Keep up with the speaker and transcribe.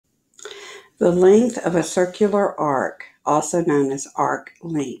The length of a circular arc, also known as arc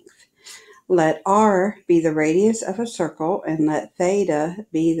length. Let r be the radius of a circle and let theta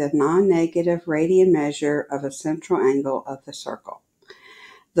be the non-negative radian measure of a central angle of the circle.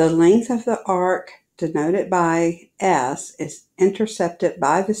 The length of the arc, denoted by s, is intercepted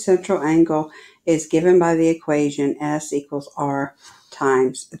by the central angle is given by the equation s equals r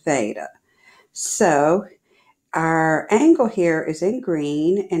times theta. So our angle here is in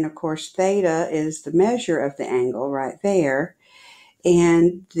green, and of course theta is the measure of the angle right there.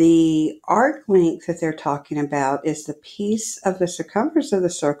 And the arc length that they're talking about is the piece of the circumference of the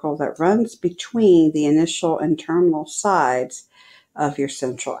circle that runs between the initial and terminal sides of your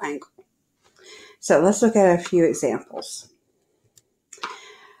central angle. So let's look at a few examples.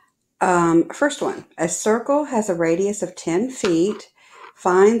 First one, a circle has a radius of 10 feet.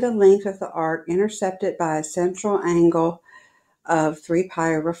 Find the length of the arc intercepted by a central angle of 3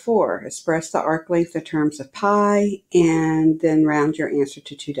 pi over 4. Express the arc length in terms of pi and then round your answer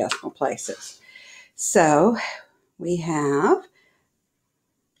to 2 decimal places. So we have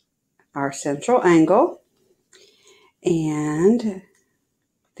our central angle, and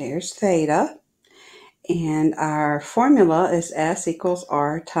there's theta. And our formula is S equals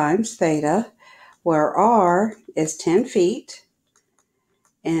R times theta, where R is 10 feet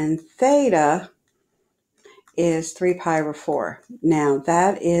and theta is 3 pi over 4. Now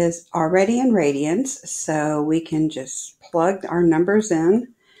that is already in radians, so we can just plug our numbers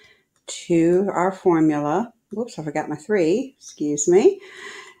in to our formula. Whoops, I forgot my 3, excuse me.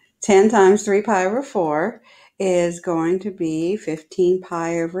 10 times 3 pi over 4 is going to be 15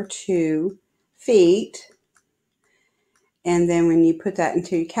 pi over 2 feet. And then when you put that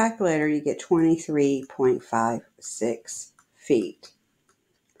into your calculator, you get 23.56 feet.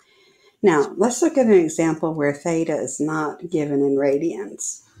 Now, let's look at an example where theta is not given in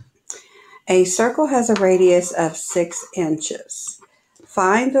radians. A circle has a radius of 6 inches.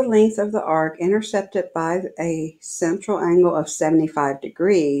 Find the length of the arc intercepted by a central angle of 75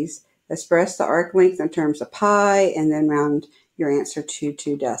 degrees. Express the arc length in terms of pi and then round your answer to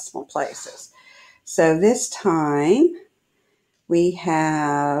 2 decimal places. So this time we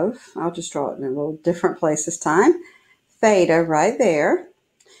have, I'll just draw it in a little different place this time, theta right there.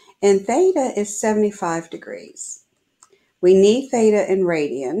 And theta is 75 degrees. We need theta in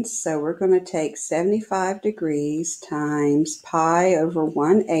radians, so we're going to take 75 degrees times pi over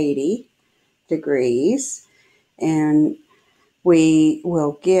 180 degrees, and we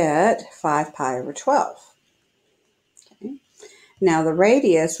will get 5 pi over 12. Okay. Now the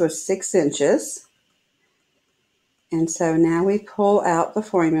radius was 6 inches, and so now we pull out the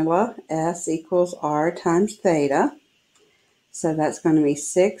formula, S equals R times theta. So that's going to be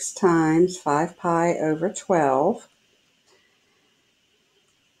 6 times 5 pi over 12,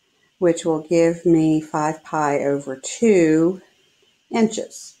 which will give me 5 pi over 2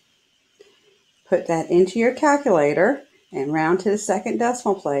 inches. Put that into your calculator and round to the second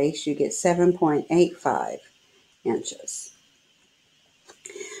decimal place, you get 7.85 inches.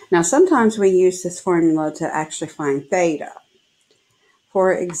 Now sometimes we use this formula to actually find theta.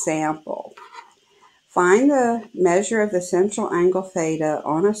 For example, find the measure of the central angle theta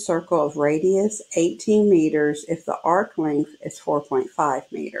on a circle of radius 18 meters if the arc length is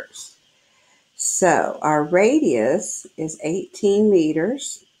 4.5 meters. So our radius is 18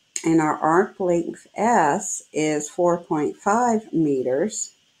 meters and our arc length S is 4.5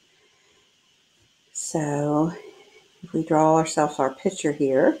 meters. So if we draw ourselves our picture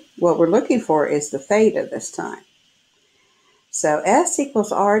here, what we're looking for is the theta this time. So S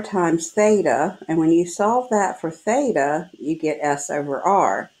equals R times theta, and when you solve that for theta, you get S over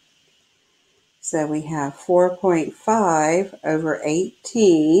R. So we have 4.5 over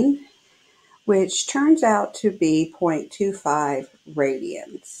 18, which turns out to be 0.25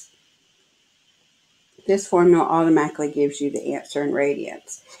 radians. This formula automatically gives you the answer in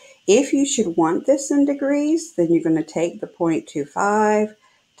radians. If you should want this in degrees, then you're going to take the 0.25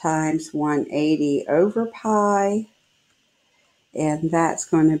 times 180 over pi, and that's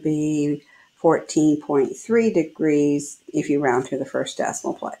going to be 14.3 degrees if you round to the first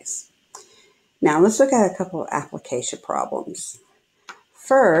decimal place. Now let's look at a couple of application problems.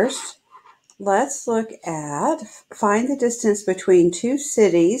 First, let's look at find the distance between two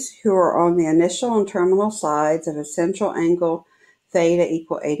cities who are on the initial and terminal sides of a central angle theta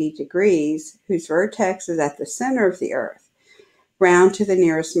equal 80 degrees, whose vertex is at the center of the earth. Round to the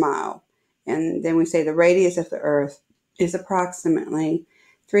nearest mile. And then we say the radius of the earth is approximately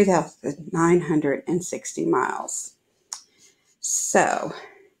 3,960 miles. So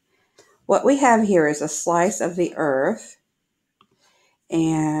what we have here is a slice of the earth,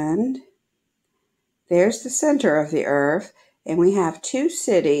 and there's the center of the earth, and we have two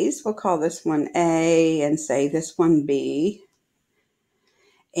cities. We'll call this one A and say this one B.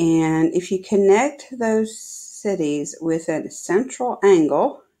 And if you connect those cities with a central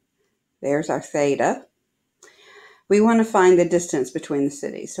angle, there's our theta, we want to find the distance between the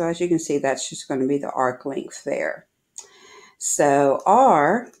cities. So as you can see, that's just going to be the arc length there. So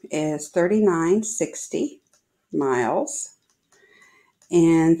R is 3960 miles,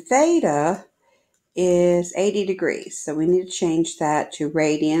 and theta is 80 degrees. So we need to change that to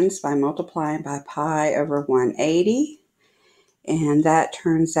radians by multiplying by pi over 180. And that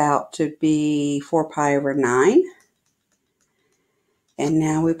turns out to be 4 pi over 9. And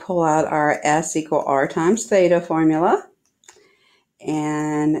now we pull out our S equal R times theta formula.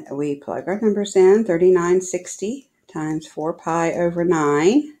 And we plug our numbers in, 3960 times 4 pi over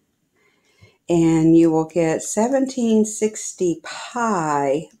 9. And you will get 1760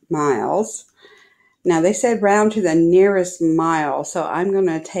 pi miles. Now, they said round to the nearest mile, so I'm going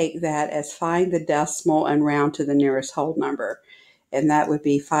to take that as find the decimal and round to the nearest whole number. And that would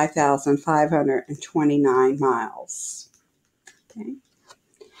be 5,529 miles. Okay.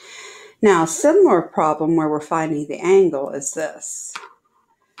 Now, a similar problem where we're finding the angle is this.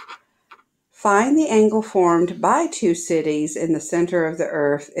 Find the angle formed by two cities in the center of the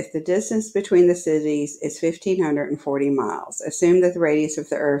earth if the distance between the cities is 1,540 miles. Assume that the radius of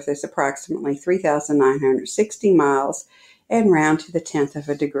the earth is approximately 3,960 miles and round to the 10th of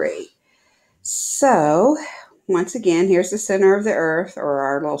a degree. So, once again, here's the center of the earth, or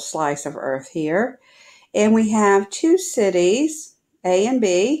our little slice of earth here. And we have two cities, A and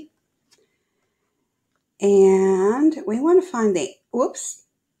B. And we want to find the,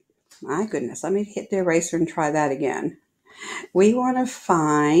 my goodness, let me hit the eraser and try that again. We want to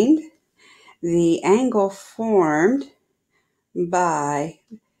find the angle formed by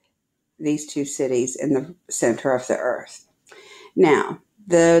these two cities in the center of the earth. Now,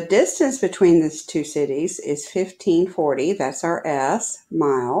 the distance between these two cities is 1540, that's our S,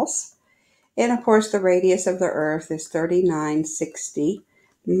 miles. And of course, the radius of the earth is 3960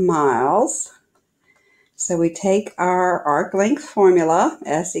 miles. So we take our arc length formula,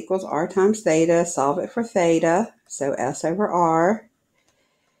 S equals R times theta, solve it for theta, so S over R.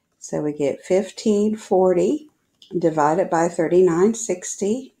 So we get 1540 divided by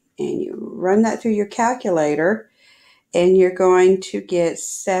 3960, and you run that through your calculator, and you're going to get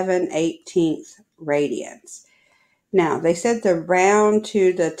 7/18 radians. Now, they said to round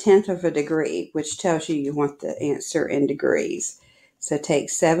to the 10th of a degree, which tells you want the answer in degrees. So take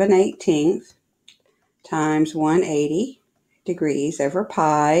 7/18 times 180 degrees over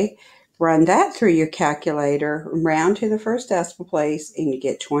pi, run that through your calculator, round to the first decimal place, and you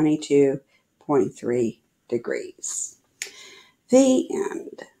get 22.3 degrees. The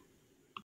end.